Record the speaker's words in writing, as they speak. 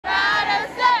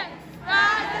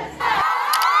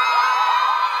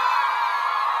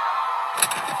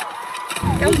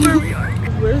That's where we are.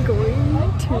 We're going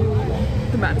to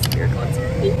the Madison Beer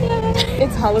concert. Yeah.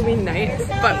 It's Halloween night,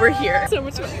 but we're here. So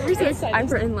much fun. We're so excited.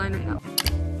 We're in line right now.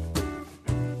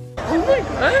 Oh my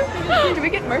god. Do we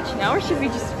get merch now or should we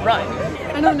just run?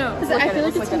 I don't know. I feel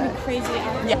like it's gonna be crazy.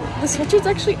 Yeah. The sweatshirt's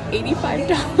actually $85.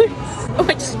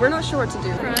 Oh, we're not sure what to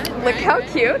do. Look how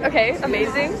cute. Okay,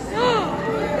 amazing.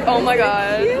 Oh my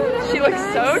god. She looks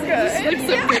so good. She looks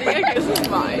so pretty. I guess it's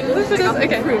mine. This is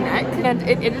a crew neck. And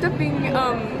it ended up being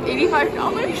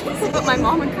 $85. But my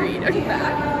mom agreed. Okay,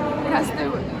 that. It has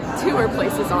the tour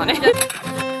places on it.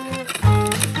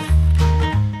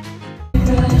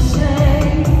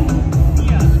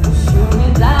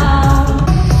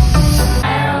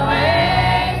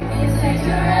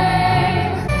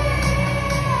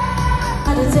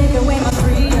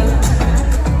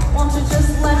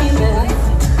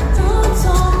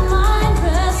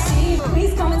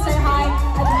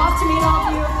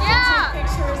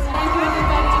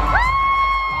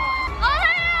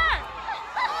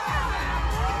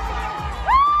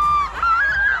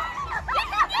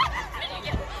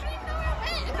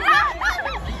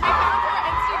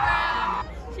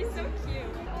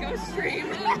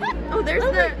 Oh, there's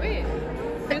wait.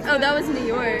 Oh, that was New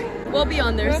York. We'll be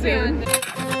on there soon.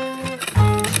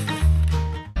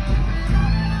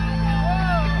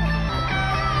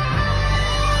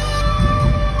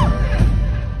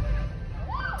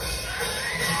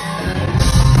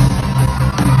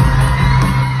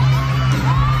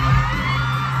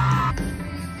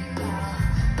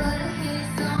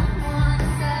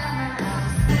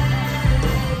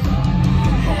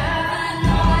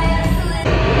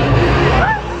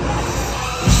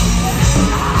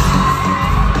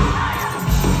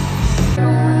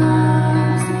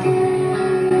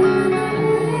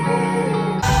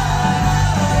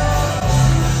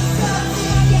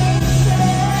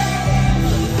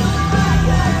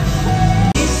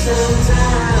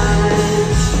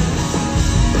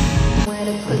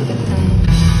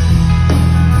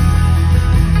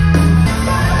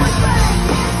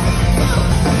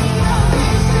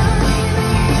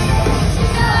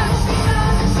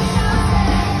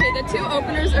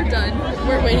 Are done.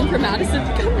 We're waiting for Madison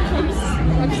to come out.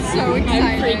 I'm so excited.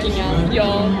 I'm freaking out,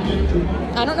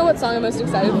 y'all. I don't know what song I'm most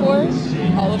excited for.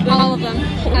 All of them. All of them.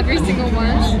 Every single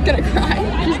one. She's gonna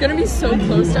cry. She's gonna be so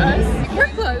close to us. We're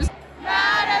close.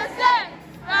 Madison!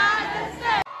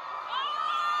 Madison!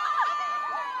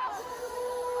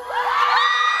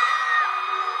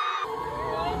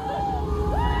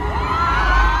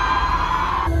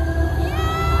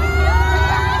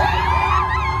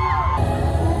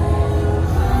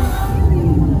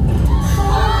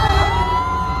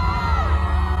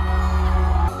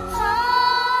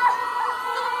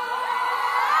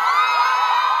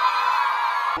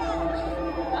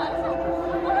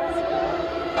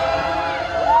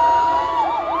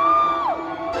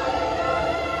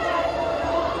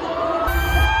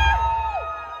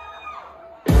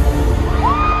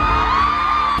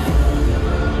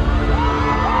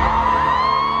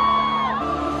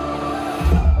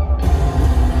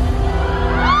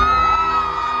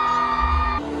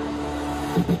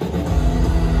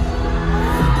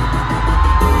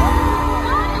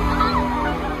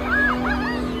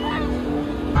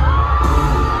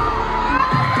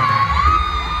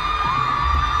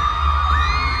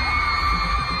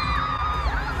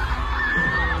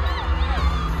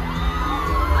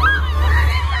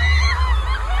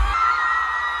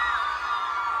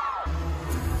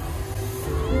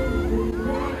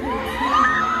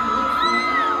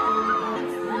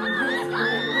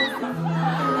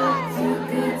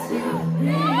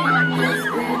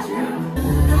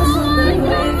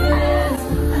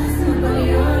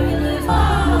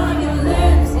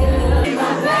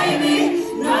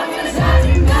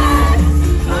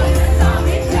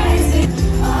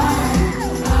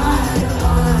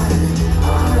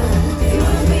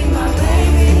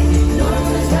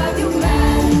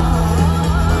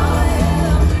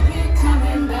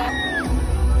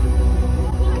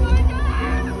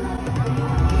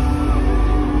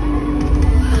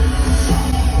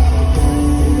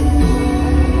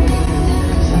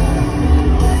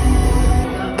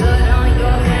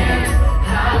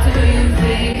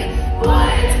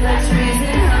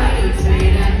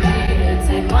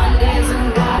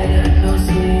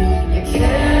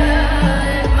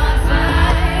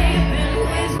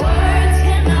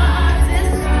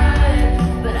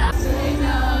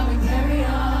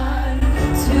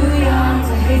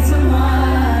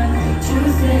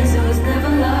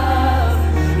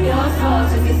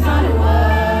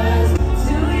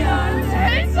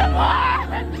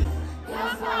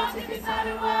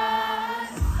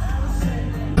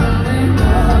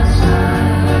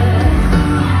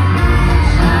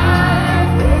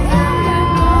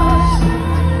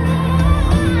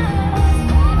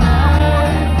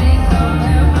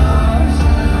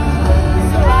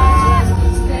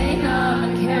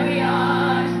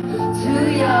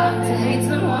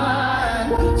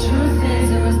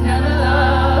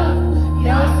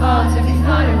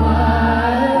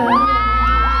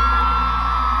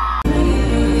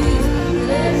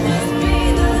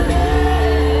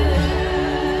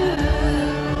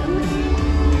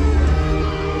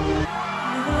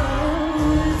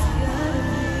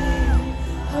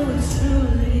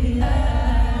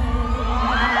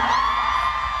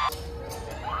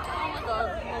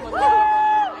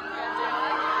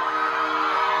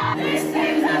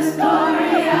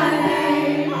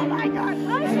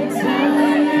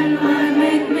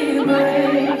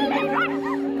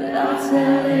 I'll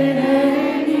tell it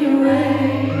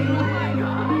anyway.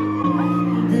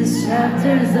 This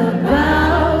chapter's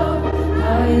about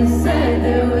how you said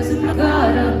there was no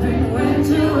God up and went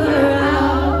to her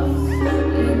house.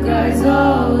 You guys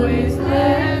always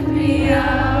let me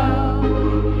out.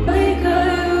 Only girl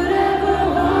you'd ever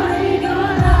want in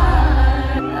your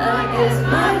life. I guess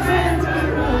my friends are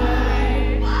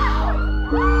right.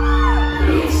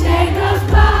 Each day goes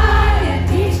by and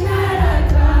each night I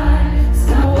cry.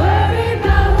 So worry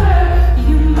about her.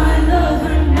 You might love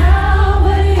her now,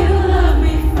 but you love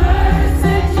me first.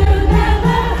 Said you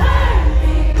never hurt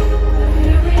me, but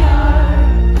here we are.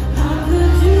 How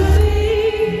could you be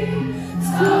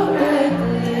so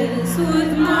reckless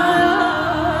with my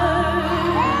heart?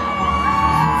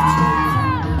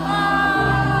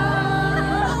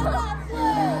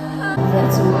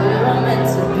 That's where I'm meant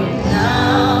to be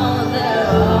now. They're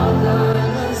all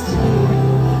gonna see.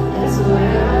 That's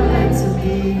where I'm meant to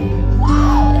be.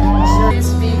 And just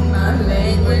speak my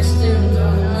language, still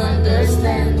don't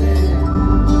understand it.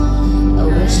 I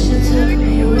wish you took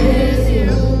me with you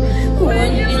when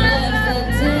you left that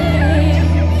day.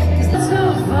 'Cause it's so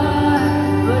far,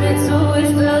 but it's always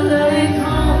felt like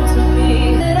home to me.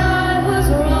 That I was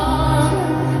wrong,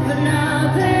 but now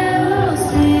they'll all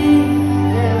see.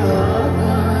 They're all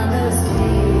gonna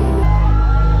see.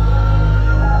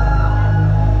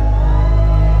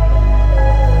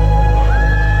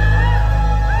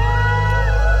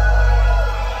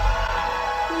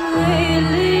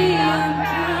 Lately I'm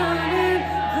counting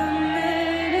the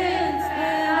minutes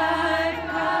that I've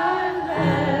got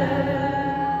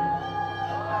left.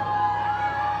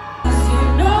 'Cause you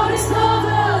notice all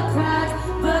the cracks,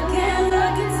 but can't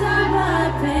look inside my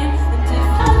pain. And if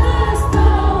I'm the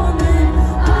stone, then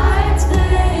I'd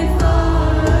stay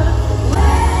far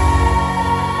away.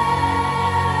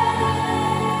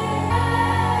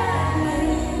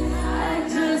 I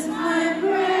just might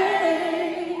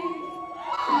break.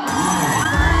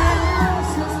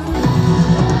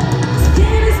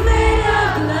 Skin is made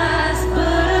of glass,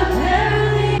 but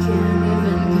apparently can't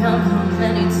even count how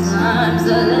many times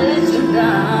I let you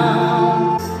down.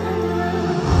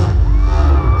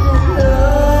 Hello,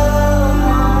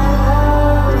 my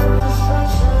love,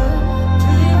 such a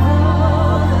big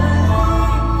warning,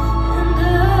 and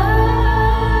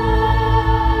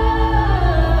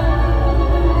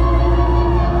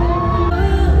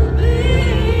will be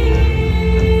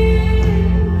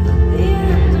the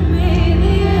end of me,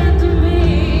 the end of me.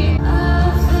 I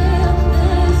feel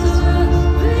this will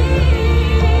be.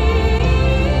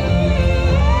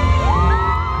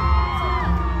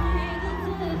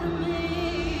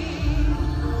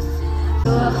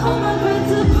 So I hold my breath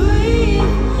to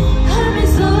breathe. Hurt me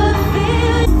so I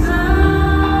feel it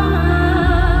now.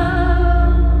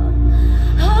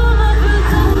 Hold my breath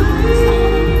to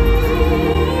breathe.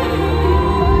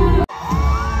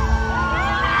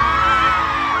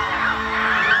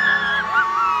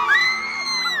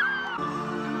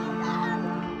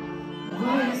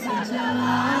 Boy, you're such a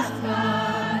lost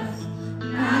cause.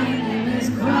 Now your name is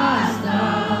crossed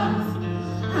off.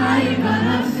 How you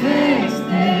gonna fix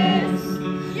this?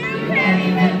 You can't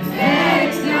even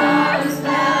fix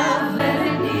yourself.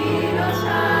 Letting me know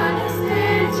trying to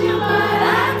stand you, but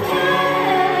I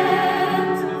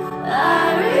can't. I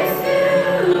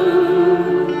refuse.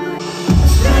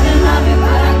 Shouldn't love you,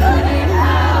 but I couldn't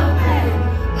help it.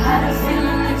 Had a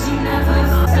feeling that you never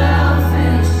felt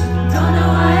selfish. Don't know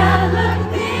why I look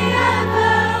the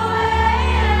other way.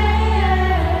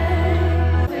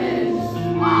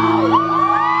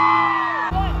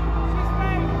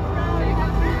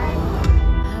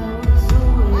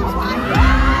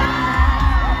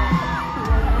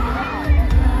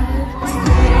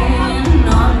 Staying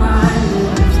on my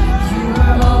lips, you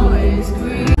were always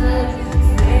green.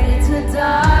 Fated to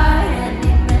die, and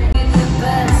you made me the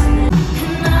best.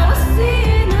 And now I see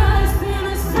us in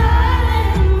a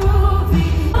silent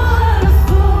movie. What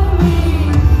for me,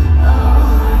 oh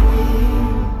honey.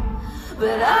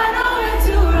 But I know where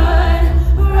to run,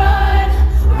 run,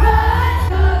 run.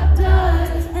 God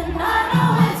does, and I know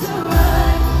where to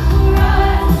run,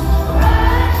 run,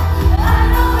 run. I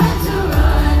know where to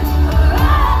run,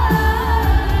 run.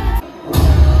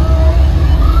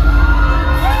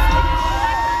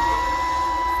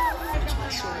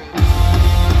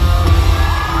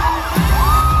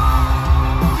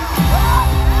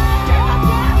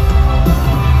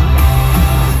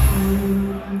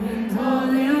 And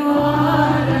holy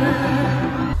water.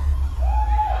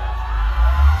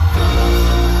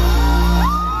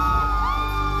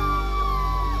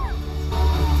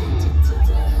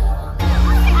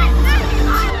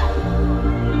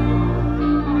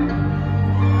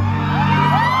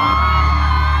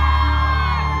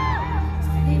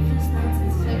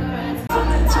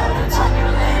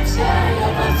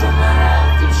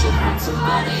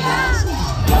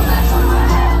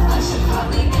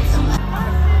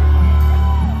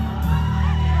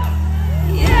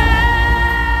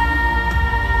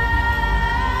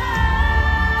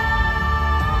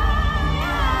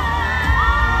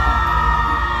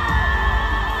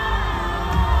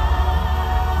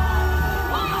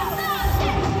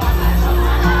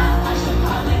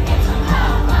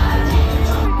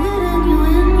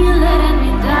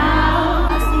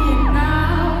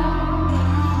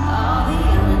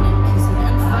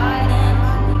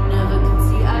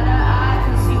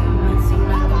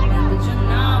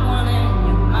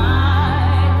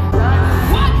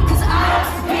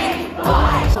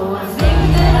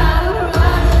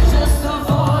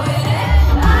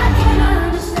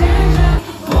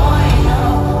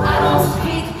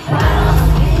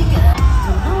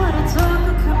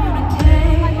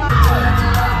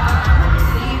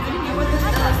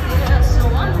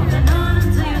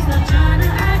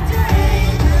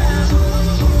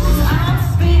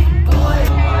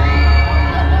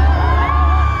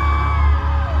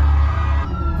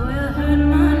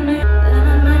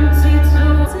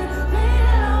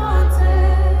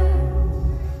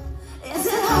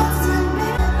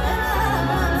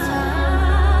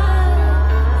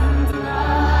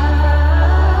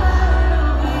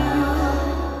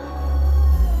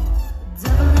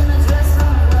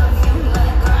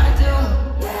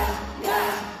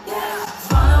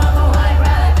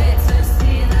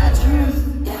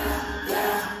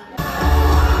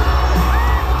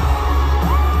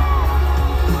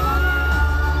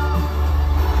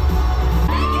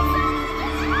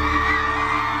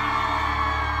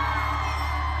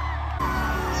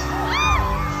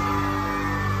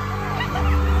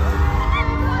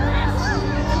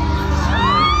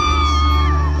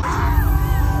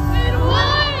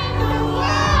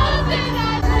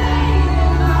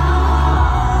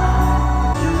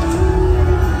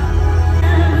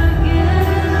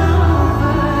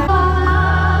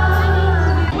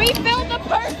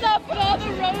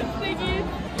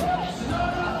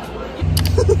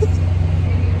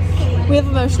 We have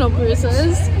emotional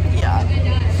bruises. Yeah.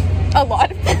 A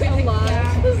lot. A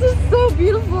lot. This is so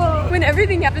beautiful. When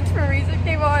everything happens for a reason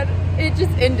came on, it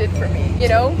just ended for me, you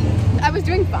know? I was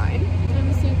doing fine. I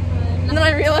was doing fine. And then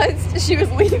I realized she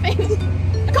was leaving.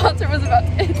 The concert was about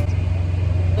to end.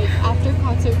 Like after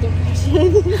concert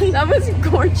depression. That was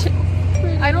gorgeous.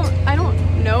 I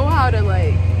don't know how to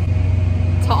like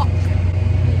talk.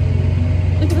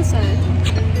 Look at the sun.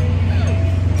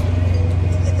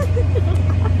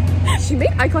 She made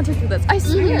eye contact with us, I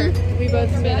swear. We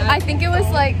both made eye I think it was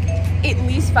like at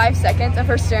least 5 seconds of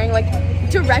her staring like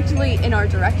directly in our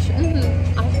direction.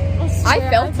 I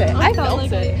felt it. I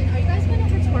felt it. Are you guys going to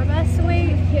her tour bus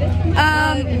away?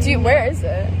 Dude, where is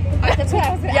it? That's what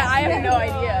I was Yeah, I have no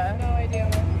idea. No idea.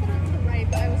 To the right,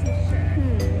 but I wasn't sure.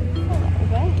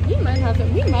 We might have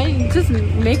it. We might just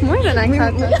make more than eye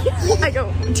contact. I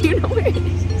go, do you know where it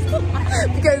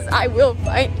is? Because I will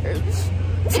find her.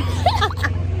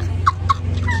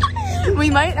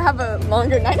 We might have a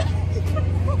longer night.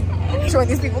 Join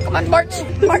these people. Come on, march,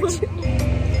 march.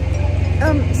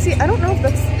 See, I don't know if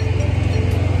that's.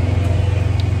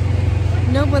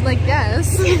 No, but like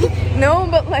yes. No,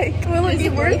 but like, will it be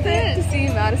worth it to see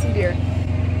Madison Beer?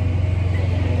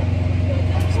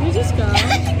 Should we just go?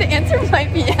 The answer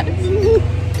might be yes.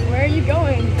 Where are you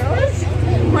going, girls?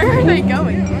 Where are they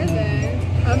going? Where are they?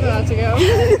 I'm about to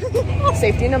go.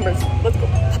 Safety numbers. Let's go.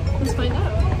 Let's find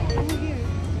out.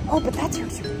 Oh, but that's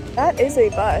yours. That is a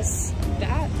bus.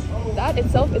 That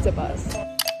itself is a bus.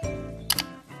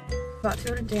 About to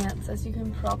go to dance, as you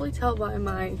can probably tell by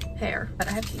my hair. But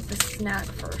I have to eat the snack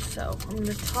first, so I'm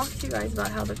gonna talk to you guys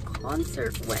about how the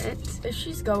concert went. If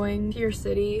she's going to your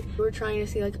city, we're trying to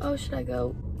see like, oh, should I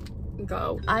go?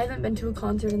 Go. I haven't been to a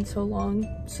concert in so long.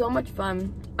 So much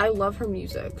fun. I love her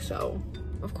music, so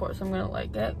of course I'm gonna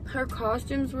like it. Her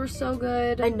costumes were so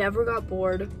good. I never got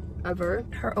bored. Ever.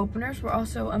 Her openers were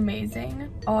also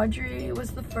amazing. Audrey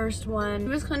was the first one. She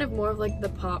was kind of more of like the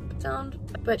pop sound,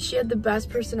 but she had the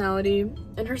best personality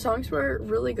and her songs were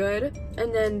really good.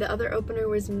 And then the other opener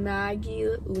was Maggie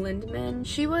Lindman.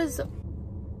 She was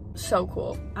so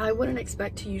cool. I wouldn't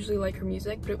expect to usually like her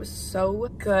music, but it was so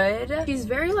good. She's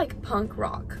very like punk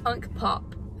rock, punk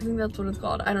pop. I think that's what it's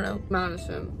called. I don't know.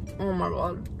 Madison. Oh my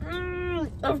god.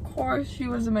 Of course she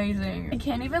was amazing. I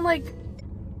can't even like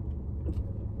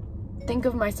think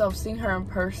of myself seeing her in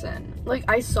person. Like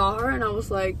I saw her and I was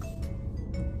like,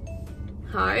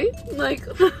 hi, like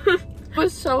it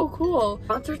was so cool.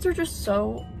 Concerts are just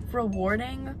so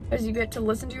rewarding as you get to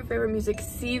listen to your favorite music,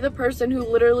 see the person who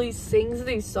literally sings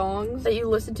these songs that you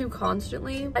listen to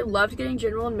constantly. I loved getting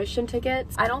general admission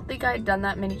tickets. I don't think I had done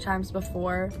that many times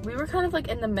before. We were kind of like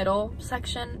in the middle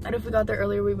section, and if we got there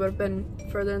earlier we would have been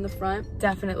further in the front.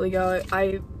 Definitely go.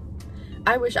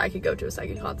 I wish I could go to a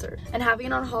second concert. And having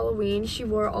it on Halloween, she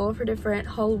wore all of her different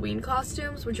Halloween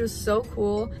costumes, which was so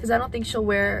cool because I don't think she'll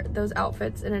wear those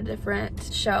outfits in a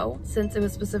different show since it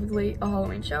was specifically a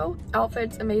Halloween show.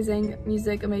 Outfits amazing,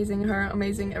 music amazing, her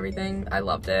amazing, everything. I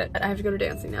loved it. I have to go to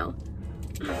dancing now.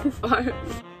 Bye.